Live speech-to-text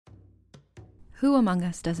Who among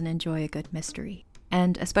us doesn't enjoy a good mystery?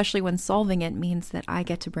 And especially when solving it means that I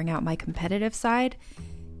get to bring out my competitive side,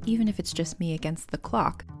 even if it's just me against the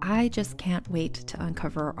clock. I just can't wait to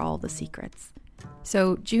uncover all the secrets.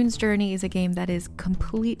 So June's Journey is a game that is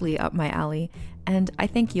completely up my alley, and I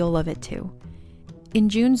think you'll love it too. In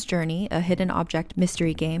June's Journey, a hidden object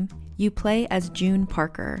mystery game, you play as June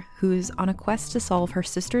Parker, who's on a quest to solve her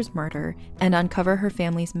sister's murder and uncover her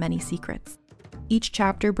family's many secrets. Each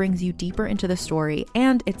chapter brings you deeper into the story,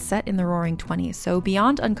 and it's set in the Roaring '20s, so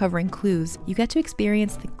beyond uncovering clues, you get to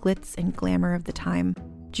experience the glitz and glamour of the time.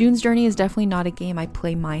 June's Journey is definitely not a game I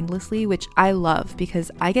play mindlessly, which I love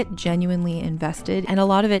because I get genuinely invested, and a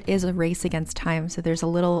lot of it is a race against time, so there's a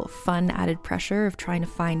little fun added pressure of trying to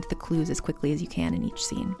find the clues as quickly as you can in each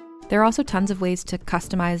scene. There are also tons of ways to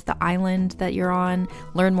customize the island that you're on,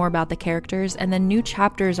 learn more about the characters, and then new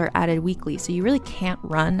chapters are added weekly, so you really can't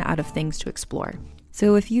run out of things to explore.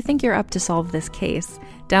 So if you think you're up to solve this case,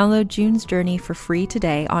 download June's Journey for free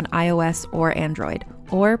today on iOS or Android,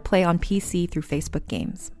 or play on PC through Facebook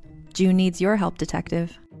Games. June needs your help,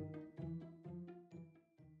 detective.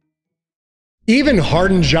 Even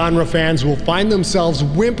hardened genre fans will find themselves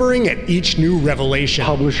whimpering at each new revelation.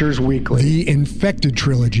 Publishers Weekly. The Infected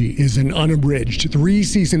Trilogy is an unabridged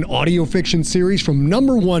 3-season audio fiction series from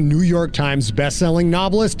 #1 New York Times bestselling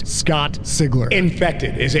novelist Scott Sigler.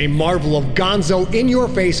 Infected is a marvel of gonzo,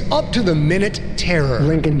 in-your-face, up-to-the-minute terror.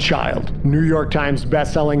 Lincoln Child, New York Times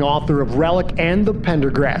bestselling author of Relic and the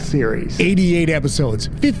Pendergrass series. 88 episodes,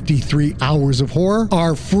 53 hours of horror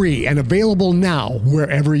are free and available now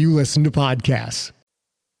wherever you listen to podcasts.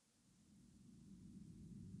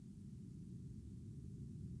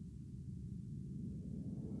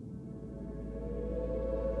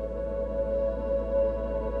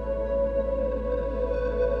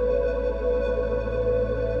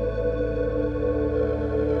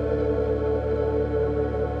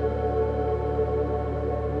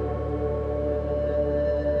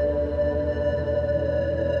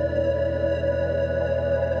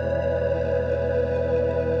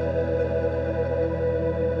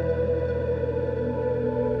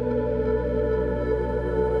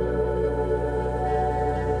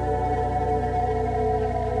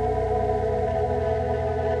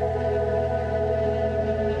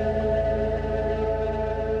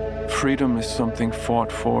 Freedom is something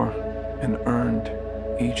fought for and earned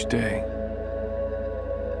each day.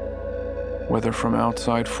 Whether from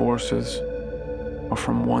outside forces or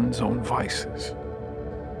from one's own vices.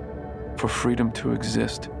 For freedom to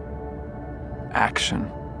exist,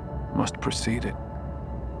 action must precede it.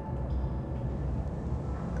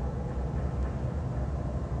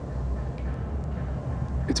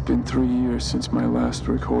 It's been 3 years since my last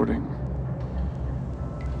recording.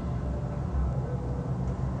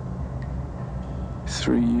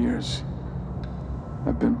 Three years,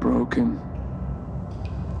 I've been broken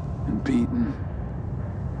and beaten,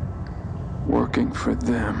 working for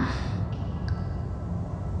them.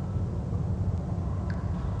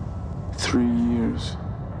 3 years,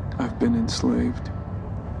 I've been enslaved.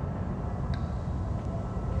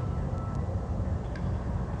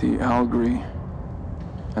 The Algri,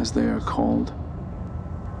 as they are called,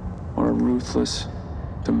 are a ruthless,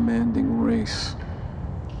 demanding race.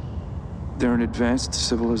 They're an advanced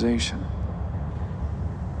civilization,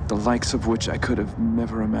 the likes of which I could have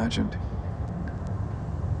never imagined.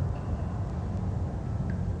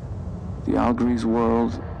 The Algri's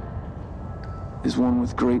world is one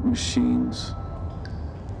with great machines,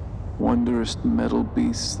 wondrous metal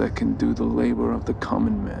beasts that can do the labor of the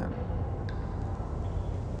common man.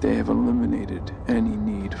 They have eliminated any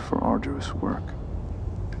need for arduous work,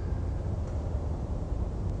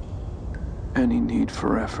 any need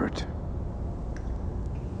for effort.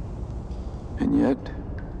 And yet,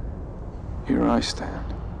 here I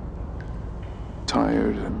stand,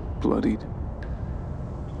 tired and bloodied,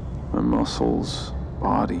 my muscles,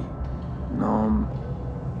 body, numb,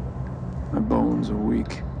 my bones are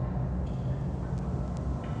weak.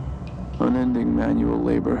 Unending manual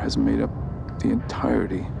labor has made up the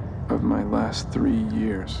entirety of my last 3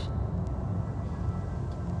 years.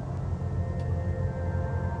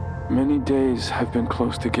 Many days I've been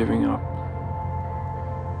close to giving up.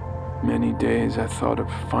 Many days I thought of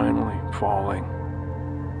finally falling,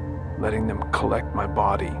 letting them collect my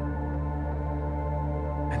body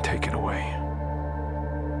and take it away.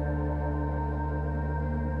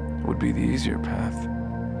 It would be the easier path.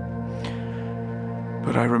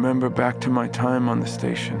 But I remember back to my time on the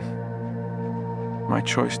station, my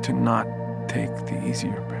choice to not take the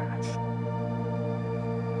easier path.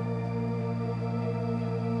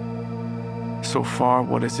 So far,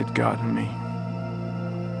 what has it gotten me?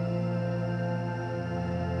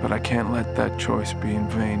 But I can't let that choice be in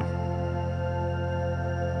vain.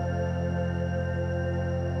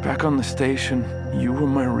 Back on the station, you were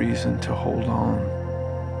my reason to hold on,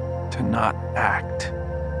 to not act,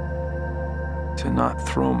 to not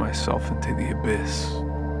throw myself into the abyss.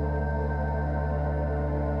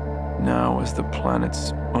 Now, as the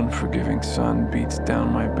planet's unforgiving sun beats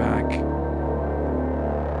down my back,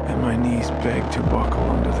 and my knees beg to buckle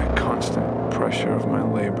under the constant pressure of my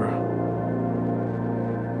labor,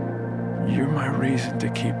 you're my reason to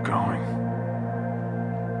keep going.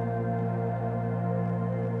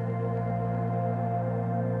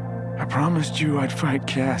 I promised you I'd fight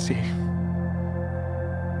Cassie.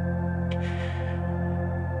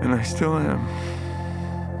 And I still am.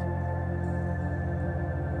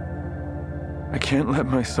 I can't let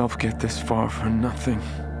myself get this far for nothing.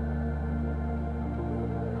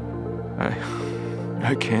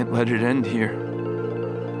 I can't let it end here.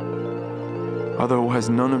 Otherwise,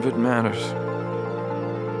 none of it matters.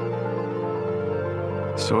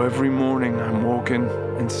 So every morning, I'm woken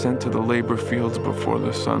and sent to the labor fields before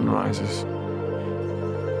the sun rises.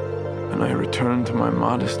 And I return to my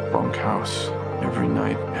modest bunkhouse every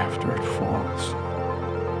night after it falls.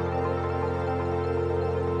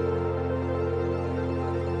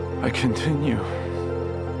 I continue,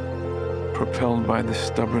 propelled by the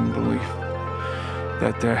stubborn belief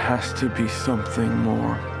that there has to be something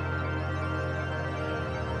more.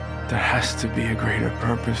 There has to be a greater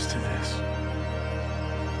purpose to this.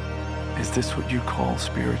 Is this what you call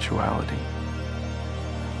spirituality?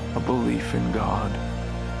 A belief in God?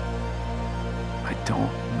 I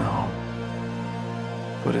don't know.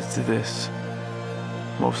 But it's this,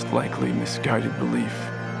 most likely misguided belief,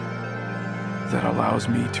 that allows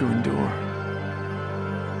me to endure.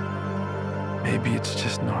 Maybe it's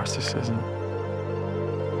just narcissism.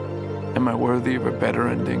 Am I worthy of a better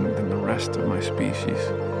ending than the rest of my species?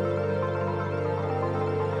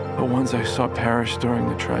 The ones I saw perish during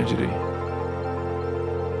the tragedy.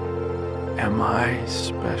 Am I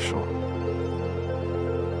special?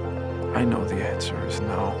 I know the answer is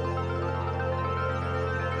no.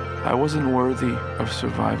 I wasn't worthy of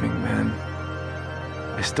surviving then.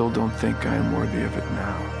 I still don't think I am worthy of it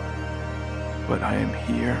now. But I am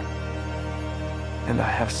here, and I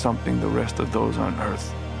have something the rest of those on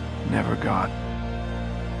Earth never got.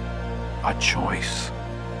 A choice.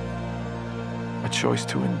 A choice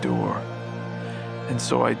to endure. And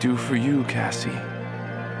so I do for you, Cassie.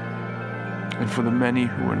 And for the many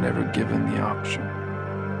who were never given the option.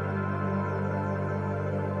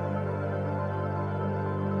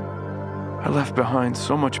 I left behind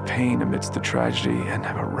so much pain amidst the tragedy and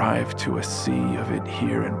have arrived to a sea of it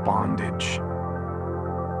here in bondage.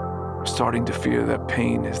 I'm starting to fear that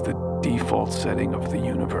pain is the default setting of the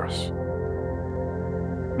universe.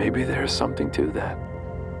 Maybe there's something to that.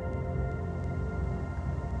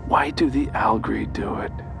 Why do the Algri do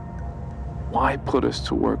it? Why put us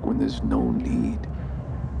to work when there's no need?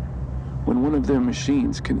 When one of their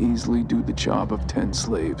machines can easily do the job of 10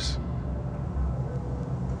 slaves?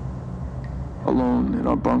 Alone in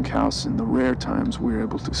our bunkhouse in the rare times we're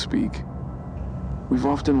able to speak, we've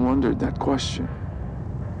often wondered that question.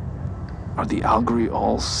 Are the Algri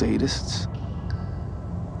all sadists?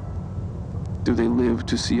 Do they live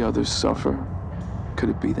to see others suffer? Could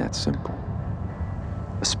it be that simple?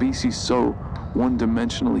 A species so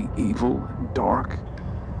one-dimensionally evil and dark?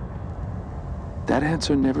 That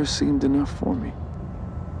answer never seemed enough for me.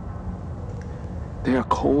 They are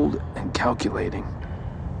cold and calculating,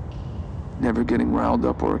 never getting riled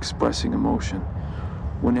up or expressing emotion.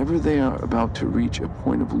 Whenever they are about to reach a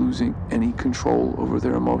point of losing any control over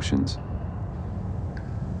their emotions,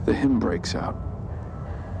 the hymn breaks out.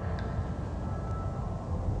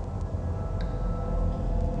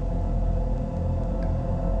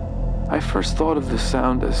 I first thought of the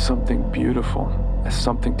sound as something beautiful, as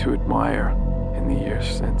something to admire in the years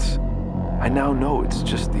since. I now know it's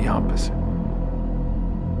just the opposite.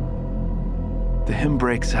 The hymn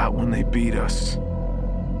breaks out when they beat us.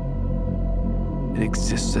 It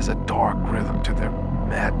exists as a dark rhythm to their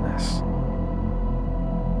madness.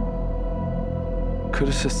 Could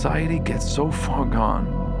a society get so far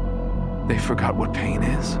gone they forgot what pain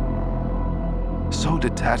is? So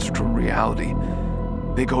detached from reality,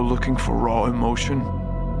 they go looking for raw emotion,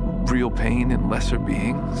 real pain in lesser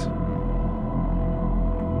beings?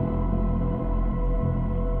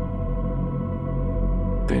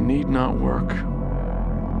 They need not work.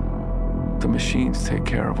 The machines take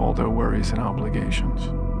care of all their worries and obligations.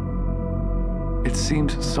 It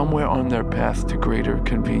seems somewhere on their path to greater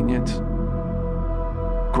convenience,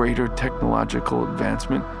 greater technological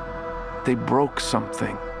advancement, they broke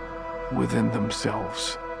something within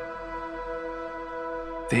themselves.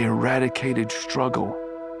 They eradicated struggle.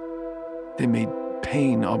 They made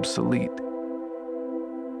pain obsolete.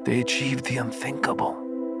 They achieved the unthinkable.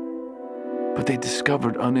 But they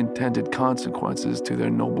discovered unintended consequences to their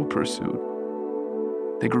noble pursuit.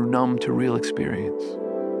 They grew numb to real experience.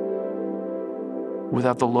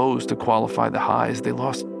 Without the lows to qualify the highs, they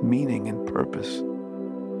lost meaning and purpose.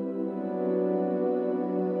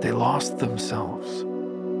 They lost themselves.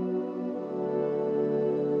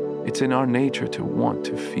 It's in our nature to want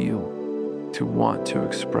to feel, to want to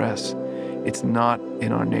express. It's not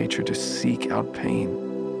in our nature to seek out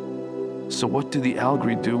pain. So what do the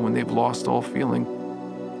Algri do when they've lost all feeling,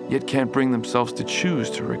 yet can't bring themselves to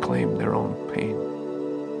choose to reclaim their own pain?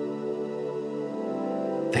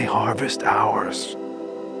 They harvest ours.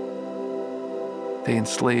 They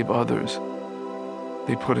enslave others.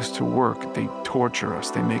 They put us to work. They torture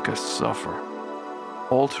us. They make us suffer.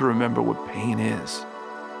 All to remember what pain is,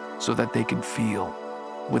 so that they can feel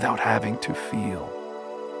without having to feel.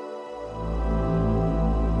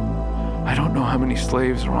 I don't know how many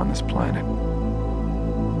slaves are on this planet.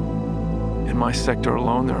 In my sector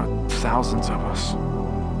alone, there are thousands of us,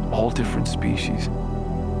 all different species,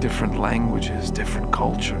 different languages, different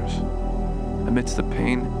cultures. Amidst the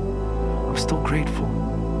pain, I'm still grateful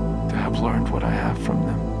to have learned what I have from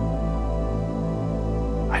them.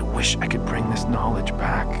 I wish I could bring this knowledge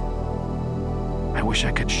back. I wish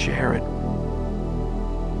I could share it.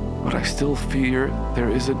 But I still fear there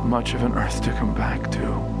isn't much of an Earth to come back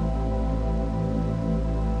to.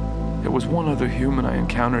 There was one other human I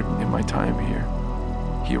encountered in my time here.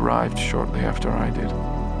 He arrived shortly after I did.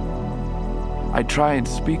 I'd try and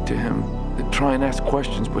speak to him, and try and ask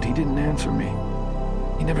questions, but he didn't answer me.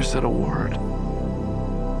 He never said a word.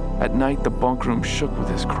 At night, the bunk room shook with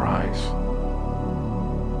his cries.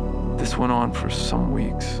 This went on for some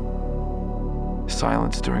weeks.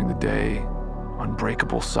 Silence during the day,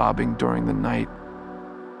 unbreakable sobbing during the night.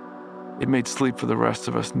 It made sleep for the rest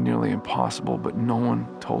of us nearly impossible, but no one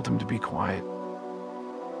told him to be quiet.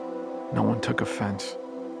 No one took offense.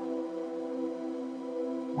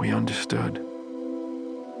 We understood.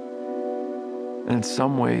 And in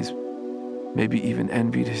some ways, maybe even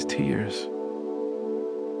envied his tears.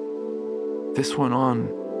 This went on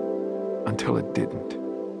until it didn't.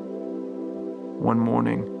 One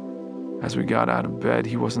morning, as we got out of bed,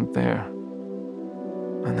 he wasn't there.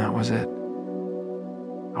 And that was it.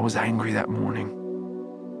 I was angry that morning.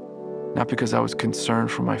 Not because I was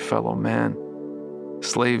concerned for my fellow man.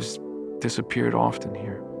 Slaves disappeared often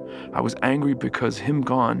here. I was angry because him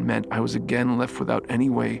gone meant I was again left without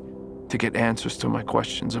any way to get answers to my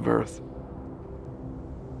questions of Earth.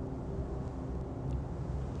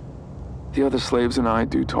 The other slaves and I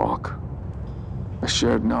do talk. A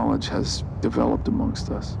shared knowledge has developed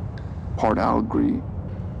amongst us. Part Algri,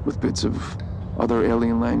 with bits of other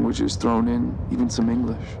alien languages thrown in, even some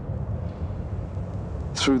English.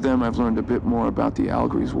 Through them, I've learned a bit more about the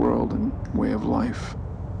Algri's world and way of life.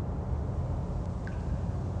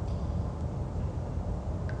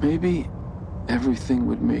 Maybe everything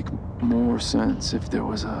would make more sense if there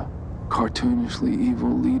was a cartoonishly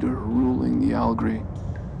evil leader ruling the Algri.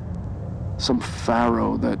 Some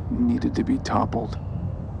pharaoh that needed to be toppled.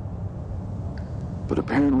 But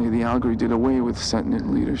apparently the Algri did away with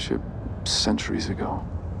sentient leadership centuries ago.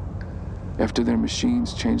 After their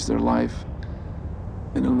machines changed their life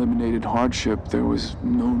and eliminated hardship, there was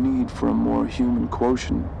no need for a more human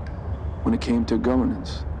quotient when it came to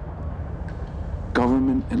governance.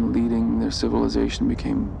 Government and leading their civilization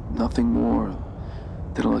became nothing more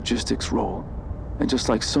than a logistics role, and just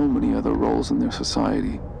like so many other roles in their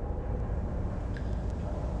society,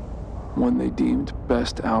 one they deemed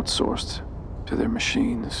best outsourced to their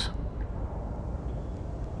machines.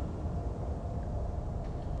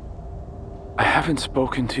 I haven't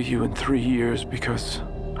spoken to you in 3 years because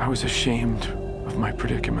I was ashamed of my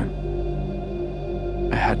predicament.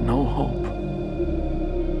 I had no hope.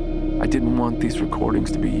 I didn't want these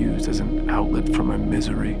recordings to be used as an outlet for my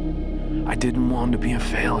misery. I didn't want to be a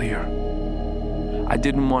failure. I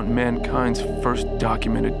didn't want mankind's first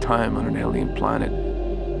documented time on an alien planet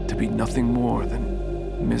to be nothing more than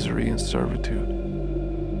misery and servitude.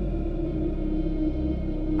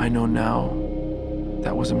 I know now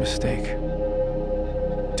that was a mistake.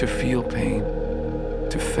 To feel pain,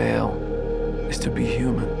 to fail, is to be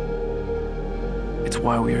human. It's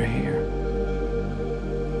why we are here.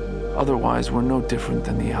 Otherwise, we're no different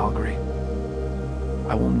than the Algri.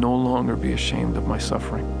 I will no longer be ashamed of my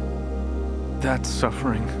suffering. That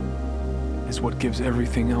suffering is what gives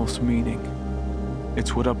everything else meaning.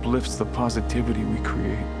 It's what uplifts the positivity we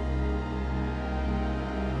create.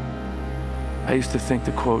 I used to think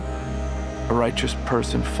the quote, A righteous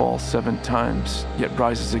person falls 7 times, yet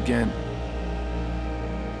rises again,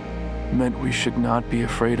 meant we should not be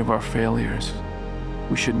afraid of our failures.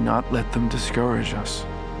 We should not let them discourage us.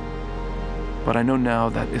 But I know now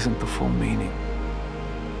that isn't the full meaning.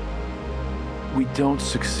 We don't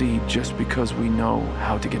succeed just because we know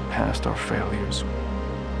how to get past our failures.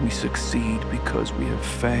 We succeed because we have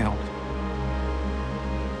failed.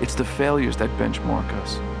 It's the failures that benchmark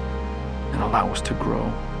us and allow us to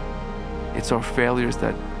grow. It's our failures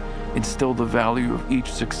that instill the value of each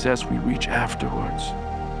success we reach afterwards.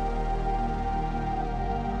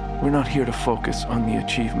 We're not here to focus on the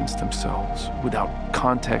achievements themselves. Without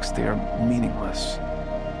context, they are meaningless.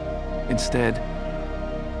 Instead,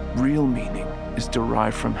 real meaning is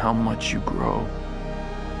derived from how much you grow,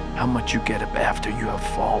 how much you get up after you have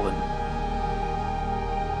fallen.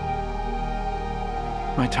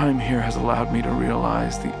 My time here has allowed me to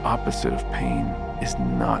realize the opposite of pain is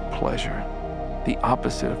not pleasure. The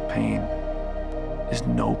opposite of pain is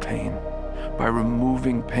no pain. By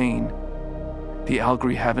removing pain, the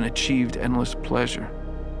Algri haven't achieved endless pleasure.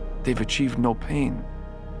 They've achieved no pain.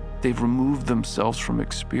 They've removed themselves from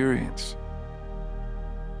experience.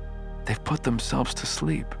 They've put themselves to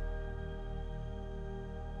sleep.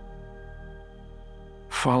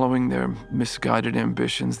 Following their misguided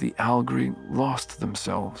ambitions, the Algri lost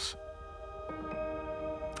themselves.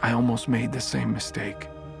 I almost made the same mistake.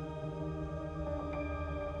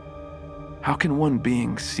 How can one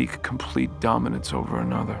being seek complete dominance over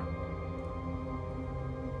another?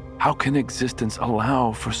 How can existence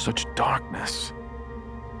allow for such darkness?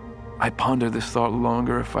 I'd ponder this thought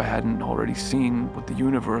longer if I hadn't already seen what the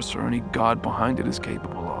universe or any god behind it is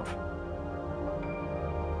capable of.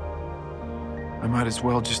 I might as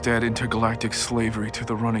well just add intergalactic slavery to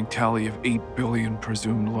the running tally of 8 billion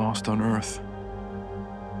presumed lost on Earth.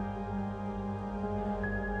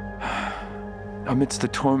 Amidst the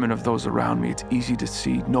torment of those around me, it's easy to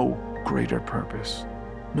see no greater purpose,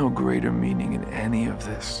 no greater meaning in any of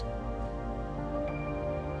this.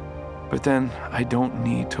 But then, I don't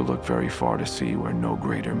need to look very far to see where no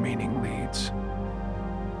greater meaning leads.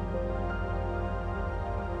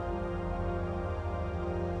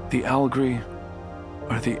 The Algri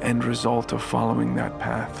are the end result of following that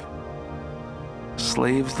path.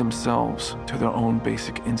 Slaves themselves to their own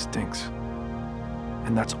basic instincts.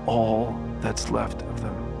 And that's all that's left of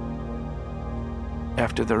them,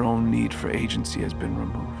 after their own need for agency has been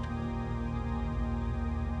removed.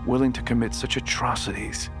 Willing to commit such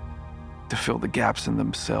atrocities to fill the gaps in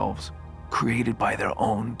themselves created by their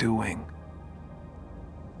own doing.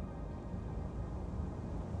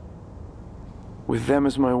 With them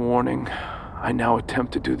as my warning, I now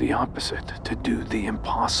attempt to do the opposite, to do the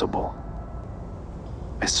impossible.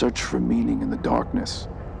 I search for meaning in the darkness,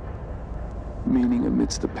 meaning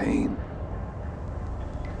amidst the pain.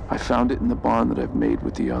 I found it in the bond that I've made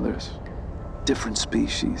with the others. Different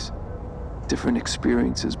species, different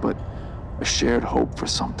experiences, but a shared hope for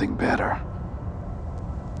something better.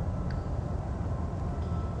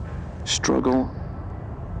 Struggle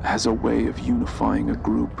has a way of unifying a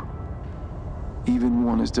group, even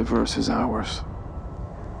one as diverse as ours.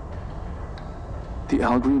 The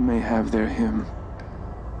Algri may have their hymn,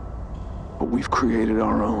 but we've created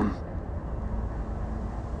our own.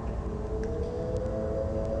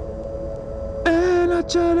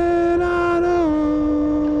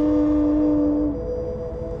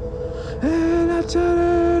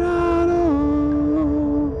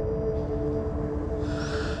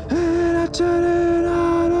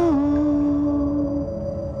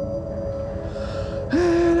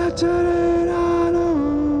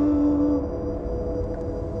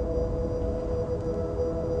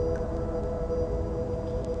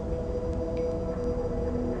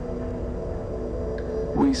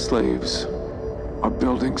 We slaves are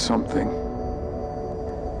building something.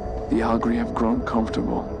 The Algri have grown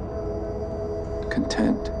comfortable,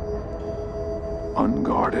 content,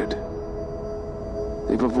 unguarded.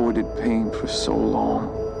 They've avoided pain for so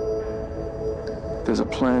long. There's a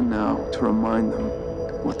plan now to remind them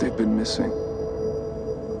what they've been missing.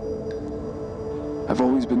 I've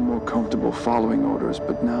always been more comfortable following orders,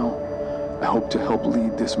 but now I hope to help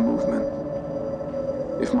lead this movement.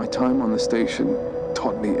 If my time on the station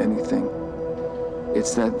taught me anything,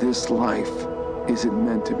 it's that this life isn't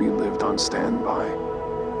meant to be lived on standby.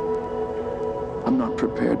 I'm not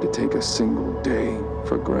prepared to take a single day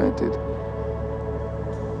for granted.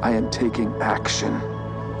 I am taking action.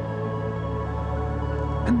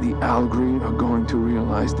 And the Algri are going to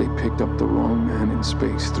realize they picked up the wrong man in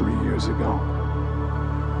space 3 years ago.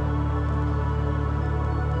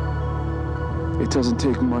 It doesn't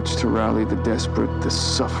take much to rally the desperate, the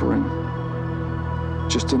suffering,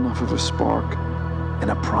 Just enough of a spark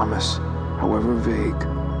and a promise, however vague,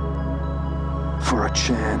 for a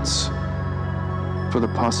chance, for the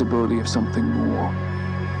possibility of something more,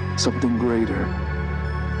 something greater.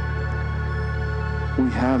 We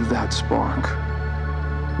have that spark.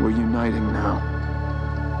 We're uniting now.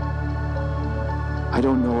 I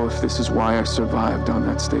don't know if this is why I survived on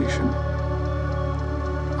that station.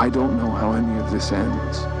 I don't know how any of this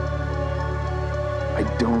ends. I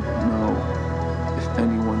don't know if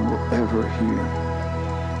anyone will ever hear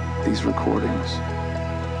these recordings.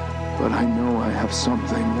 But I know I have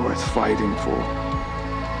something worth fighting for.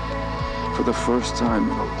 For the first time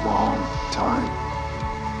in a long time,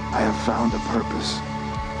 I have found a purpose.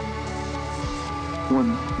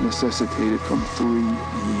 One necessitated from 3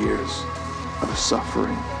 years of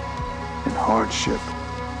suffering and hardship,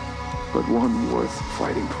 but one worth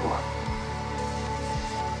fighting for.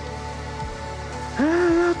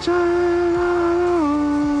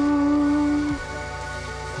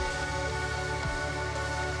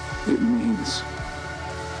 It means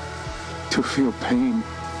to feel pain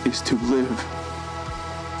is to live.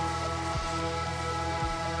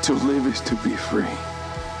 To live is to be free.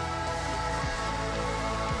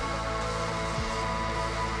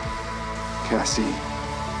 Cassie,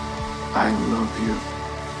 I love you.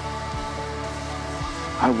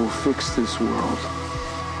 I will fix this world.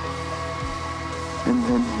 And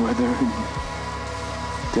then whether in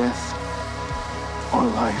death or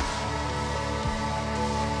life,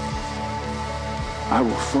 I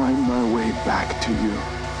will find my way back to you.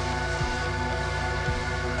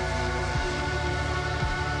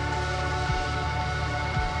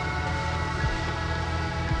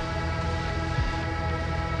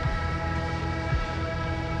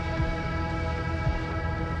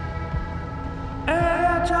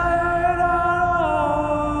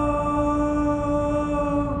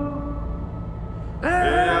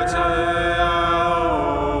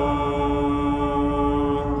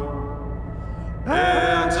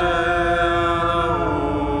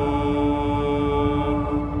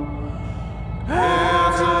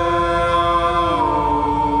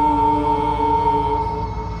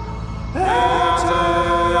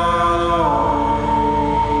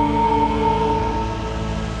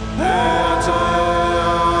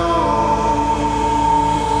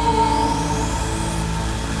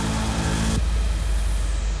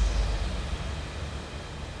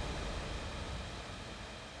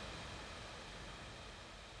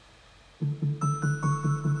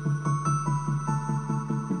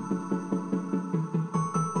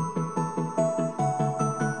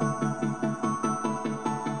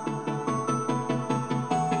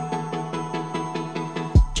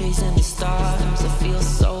 Chasing the stars, I feel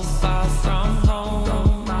so far from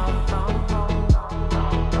home.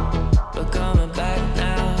 But coming back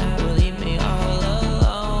now will leave me all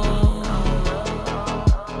alone.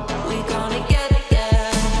 We gonna get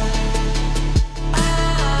there.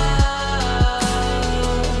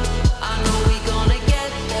 I know we gonna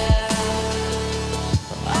get there.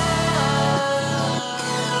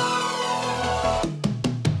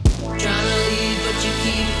 Trying to leave, but you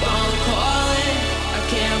keep on calling. I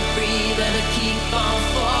can't breathe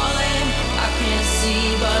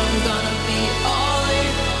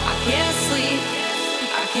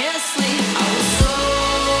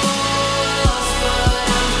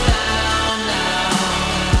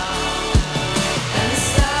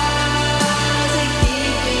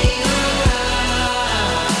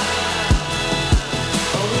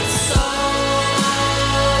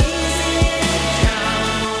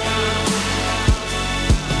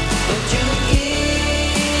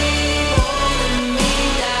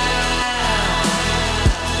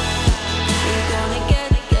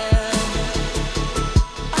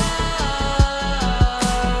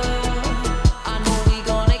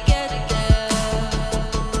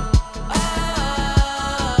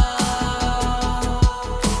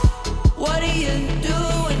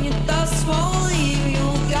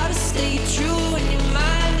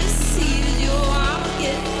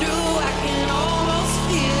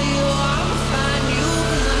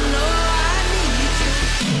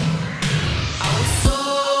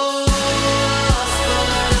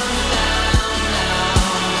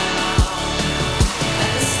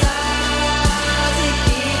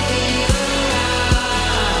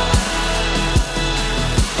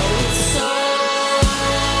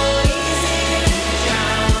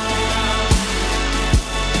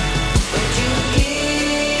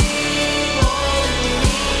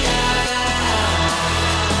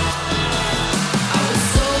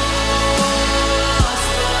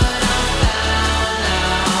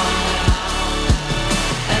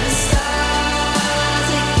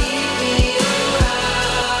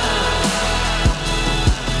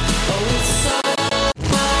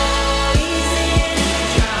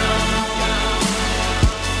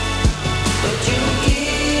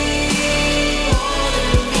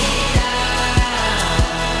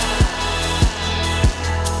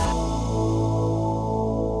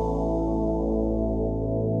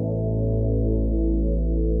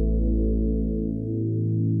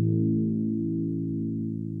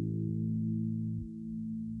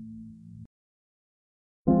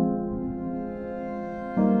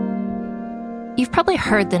You've probably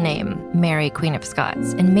heard the name Mary, Queen of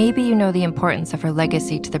Scots, and maybe you know the importance of her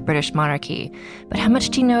legacy to the British monarchy, but how much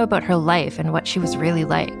do you know about her life and what she was really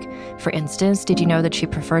like? For instance, did you know that she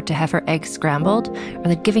preferred to have her eggs scrambled, or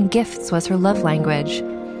that giving gifts was her love language?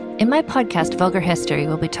 In my podcast, Vulgar History,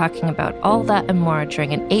 we'll be talking about all that and more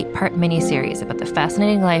during an 8-part mini-series about the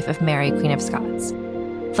fascinating life of Mary, Queen of Scots.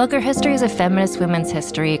 Vulgar History is a feminist women's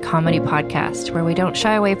history comedy podcast where we don't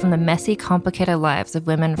shy away from the messy, complicated lives of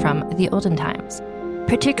women from the olden times.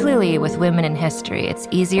 Particularly with women in history, it's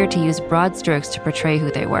easier to use broad strokes to portray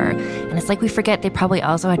who they were, and it's like we forget they probably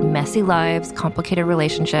also had messy lives, complicated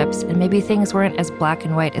relationships, and maybe things weren't as black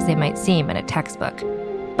and white as they might seem in a textbook.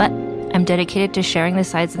 But I'm dedicated to sharing the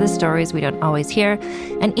sides of the stories we don't always hear,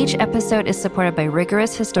 and each episode is supported by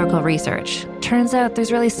rigorous historical research. Turns out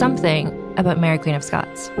there's really something about Mary, Queen of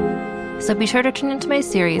Scots. So be sure to tune into my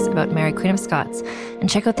series about Mary, Queen of Scots and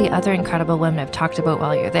check out the other incredible women I've talked about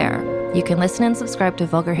while you're there. You can listen and subscribe to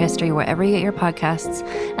Vulgar History wherever you get your podcasts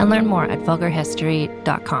and learn more at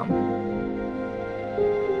vulgarhistory.com.